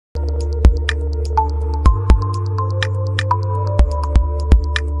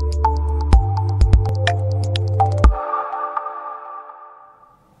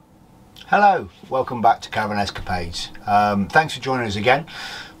Hello, welcome back to Caravan Escapades. Thanks for joining us again.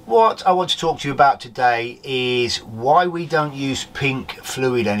 What I want to talk to you about today is why we don't use pink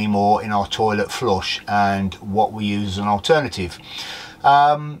fluid anymore in our toilet flush and what we use as an alternative.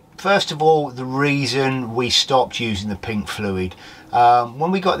 First of all, the reason we stopped using the pink fluid.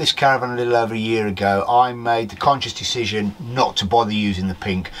 When we got this Caravan a little over a year ago, I made the conscious decision not to bother using the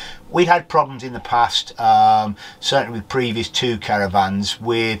pink. We'd had problems in the past, certainly with previous two Caravans,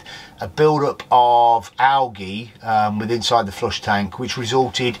 with a build-up of algae with inside the flush tank, which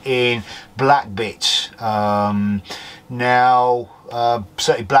resulted in black bits. Certainly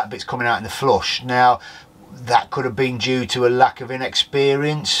black bits coming out in the flush. Now, that could have been due to a lack of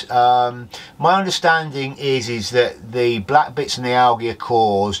inexperience. My understanding is that the black bits and the algae are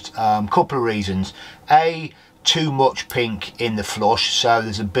caused a couple of reasons. A, too much pink in the flush, so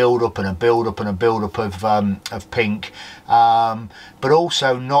there's a build-up and a build-up and a build-up of pink, but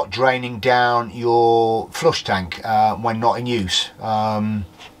also not draining down your flush tank when not in use.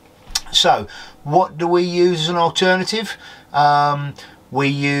 So what do we use as an alternative? We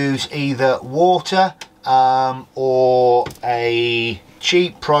use either water or a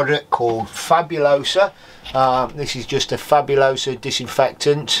cheap product called Fabulosa. This is just a Fabulosa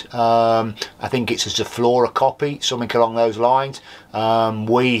disinfectant. I think it's just a Flora copy, something along those lines.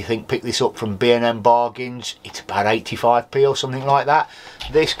 We pick this up from B&M Bargains. It's about 85p or something like that.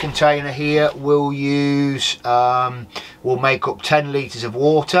 This container here will use, will make up 10 litres of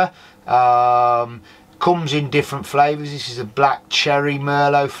water. Comes in different flavours. This is a black cherry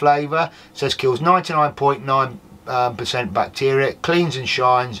Merlot flavour. It says kills 99.9% bacteria, cleans and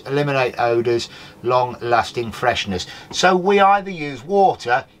shines, eliminate odours, long lasting freshness. So we either use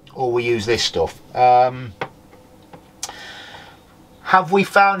water or we use this stuff. Have we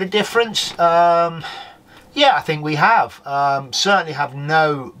found a difference? Yeah, I think we have. Certainly have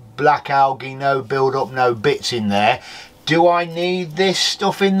no black algae, no build up, no bits in there. Do I need this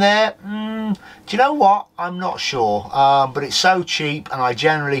stuff in there? Do you know what? I'm not sure, but it's so cheap, and I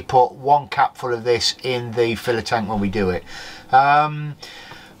generally put one capful of this in the filler tank when we do it.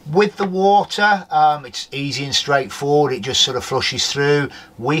 With the water, it's easy and straightforward. It just sort of flushes through.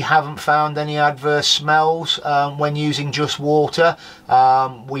 We haven't found any adverse smells when using just water.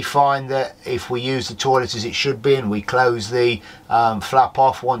 We find that if we use the toilet as it should be and we close the flap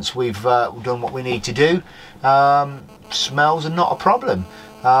off once we've done what we need to do, smells are not a problem.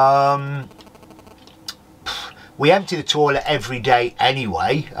 We empty the toilet every day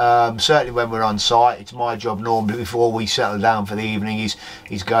anyway, certainly when we're on site. It's my job normally before we settle down for the evening is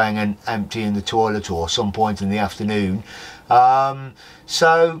going and emptying the toilet, or some point in the afternoon.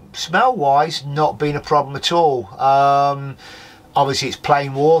 So smell wise, not been a problem at all. Obviously it's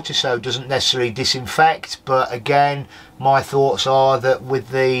plain water, so it doesn't necessarily disinfect, but again, my thoughts are that with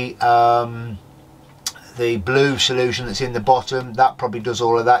the blue solution that's in the bottom, that probably does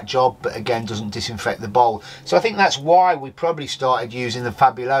all of that job, but again doesn't disinfect the bowl. So I think that's why we probably started using the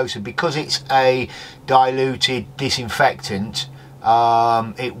Fabulosa, because it's a diluted disinfectant.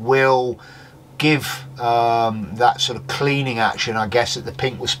 It will give that sort of cleaning action, I guess, that the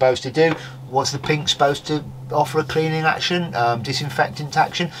pink was supposed to do. What's the pink supposed to offer? A cleaning action, disinfectant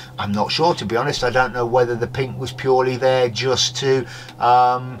action? I'm not sure, to be honest. I don't know whether the pink was purely there just to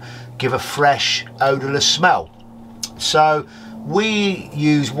give a fresh odourless smell. So we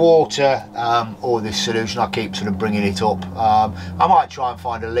use water or this solution. I keep sort of bringing it up. I might try and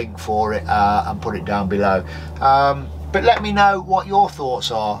find a link for it and put it down below. But let me know what your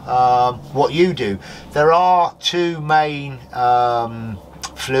thoughts are, what you do. There are two main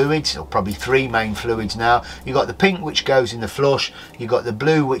fluids, or probably three main fluids now. You've got the pink, which goes in the flush. You've got the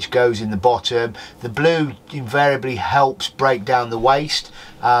blue, which goes in the bottom. The blue invariably helps break down the waste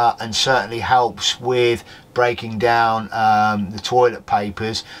and certainly helps with breaking down the toilet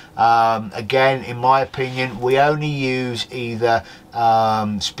papers. Again, in my opinion, we only use either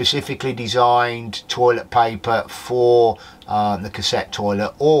specifically designed toilet paper for the cassette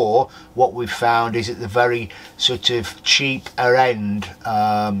toilet, or what we've found is at the very sort of cheaper end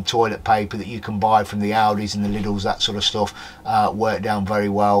toilet paper that you can buy from the Aldis and the Lidls, that sort of stuff, work down very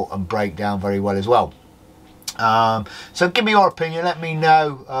well and break down very well as well. So give me your opinion, let me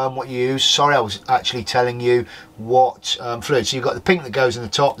know what you use. Sorry, I was actually telling you what fluid. So you've got the pink that goes in the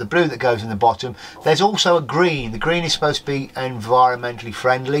top, the blue that goes in the bottom. There's also a green. The green is supposed to be environmentally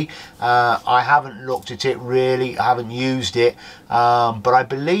friendly. I haven't looked at it really, I haven't used it, but I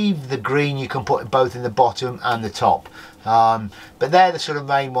believe the green you can put both in the bottom and the top. But they're the sort of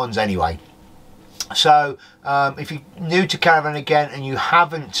main ones anyway. So if you're new to Caravan again and you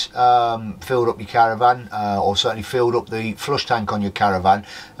haven't filled up your Caravan or certainly filled up the flush tank on your Caravan,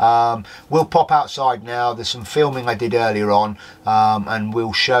 we'll pop outside now. There's some filming I did earlier on, and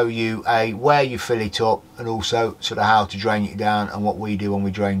we'll show you where you fill it up and also sort of how to drain it down and what we do when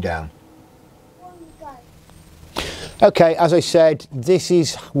we drain down. Okay, as I said, this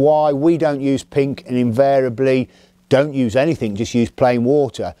is why we don't use pink and invariably don't use anything, just use plain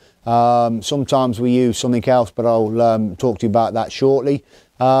water. Sometimes we use something else, but I'll talk to you about that shortly.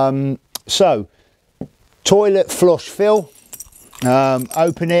 So, toilet flush fill,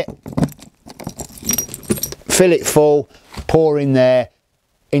 open it, fill it full, pour in there.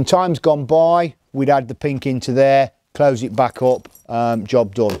 In times gone by, we'd add the pink into there, close it back up,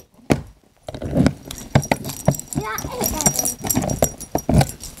 job done.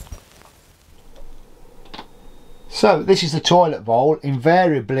 So this is the toilet bowl.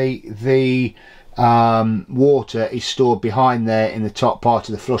 Invariably the water is stored behind there in the top part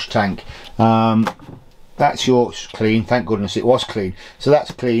of the flush tank. That's yours clean, thank goodness it was clean. So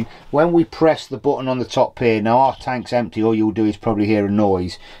that's clean. When we press the button on the top here, now our tank's empty, all you'll do is probably hear a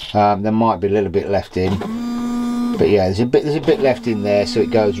noise. There might be a little bit left in, but yeah, there's a bit left in there, so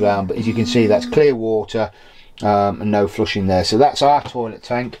it goes round. But as you can see, that's clear water and no flushing there. So that's our toilet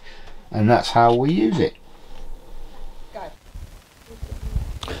tank, and that's how we use it.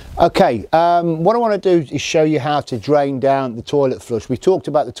 Okay, what I want to do is show you how to drain down the toilet flush. We talked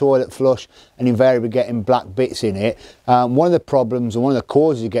about the toilet flush and invariably getting black bits in it. One of the problems and one of the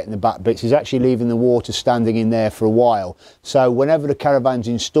causes of getting the black bits is actually leaving the water standing in there for a while. So whenever the Caravan's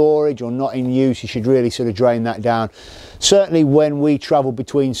in storage or not in use, you should really sort of drain that down. Certainly when we travel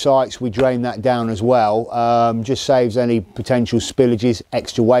between sites, we drain that down as well. Just saves any potential spillages,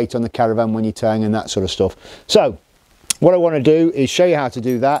 extra weight on the Caravan when you're towing and that sort of stuff. So what I want to do is show you how to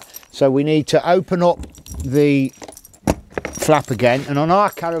do that. So we need to open up the flap again, and on our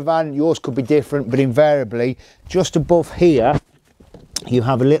Caravan, yours could be different, but invariably just above here you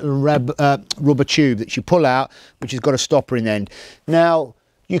have a little rubber tube that you pull out, which has got a stopper in the end. Now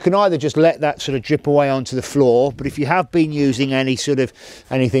you can either just let that sort of drip away onto the floor, but if you have been using any sort of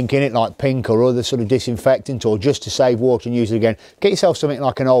anything in it like pink or other sort of disinfectant, or just to save water and use it again, get yourself something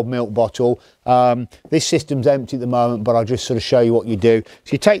like an old milk bottle. This system's empty at the moment, but I'll just sort of show you what you do.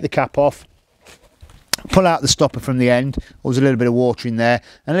 So you take the cap off, pull out the stopper from the end, there's a little bit of water in there,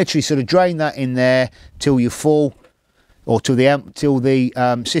 and literally sort of drain that in there till you're full, or till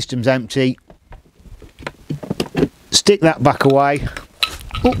the system's empty. Stick that back away.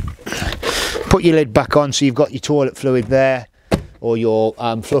 Ooh. Put your lid back on so you've got your toilet fluid there, or your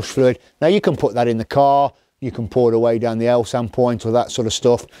flush fluid. Now you can put that in the car, you can pour it away down the L-SAN point or that sort of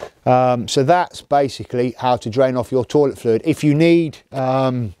stuff. So that's basically how to drain off your toilet fluid. If you need,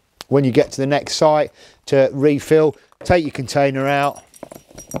 when you get to the next site, to refill, take your container out,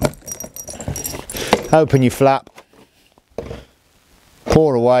 open your flap,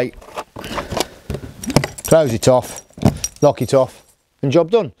 pour away, close it off, lock it off, and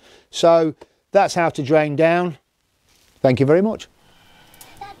job done. So that's how to drain down. Thank you very much.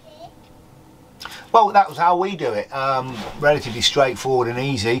 Well, that was how we do it. Relatively straightforward and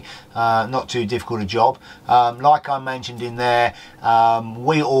easy, not too difficult a job. Like I mentioned in there,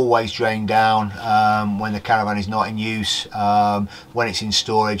 we always drain down when the Caravan is not in use, when it's in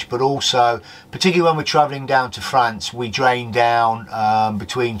storage, but also, particularly when we're travelling down to France, we drain down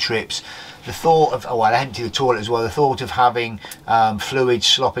between trips. The thought of, I empty the toilet as well, the thought of having fluid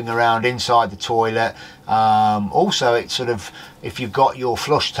slopping around inside the toilet. Also, it's sort of, if you've got your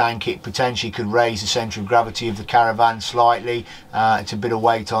flush tank, it potentially could raise the centre of gravity of the Caravan slightly. It's a bit of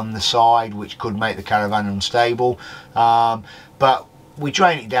weight on the side, which could make the Caravan unstable. But we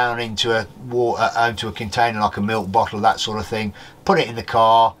drain it down into a container like a milk bottle, that sort of thing. Put it in the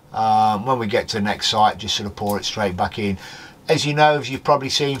car. When we get to the next site, just sort of pour it straight back in. As you know, as you've probably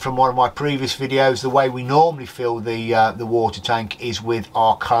seen from one of my previous videos, the way we normally fill the water tank is with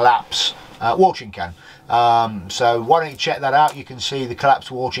our collapse watering can. So why don't you check that out? You can see the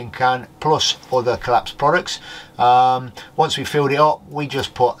collapsed watering can plus other collapsed products. Once we filled it up, we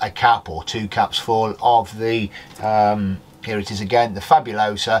just put a cap or 2 caps full of the here it is again, the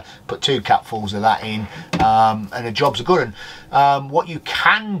Fabulosa. Put 2 capfuls of that in, and the job's a good one. What you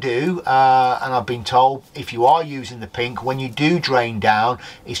can do, and I've been told, if you are using the pink, when you do drain down,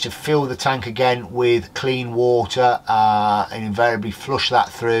 is to fill the tank again with clean water and invariably flush that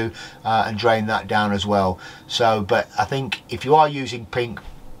through and drain that down as well. So, but I think if you are using pink,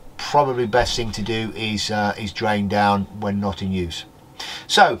 probably best thing to do is drain down when not in use.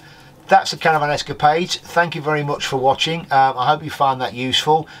 So that's the Caravan Escapades. Thank you very much for watching. I hope you found that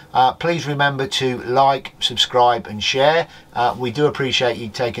useful. Please remember to like, subscribe and share. We do appreciate you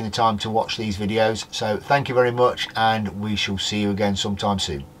taking the time to watch these videos. So thank you very much, and we shall see you again sometime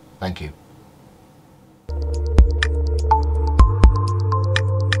soon. Thank you.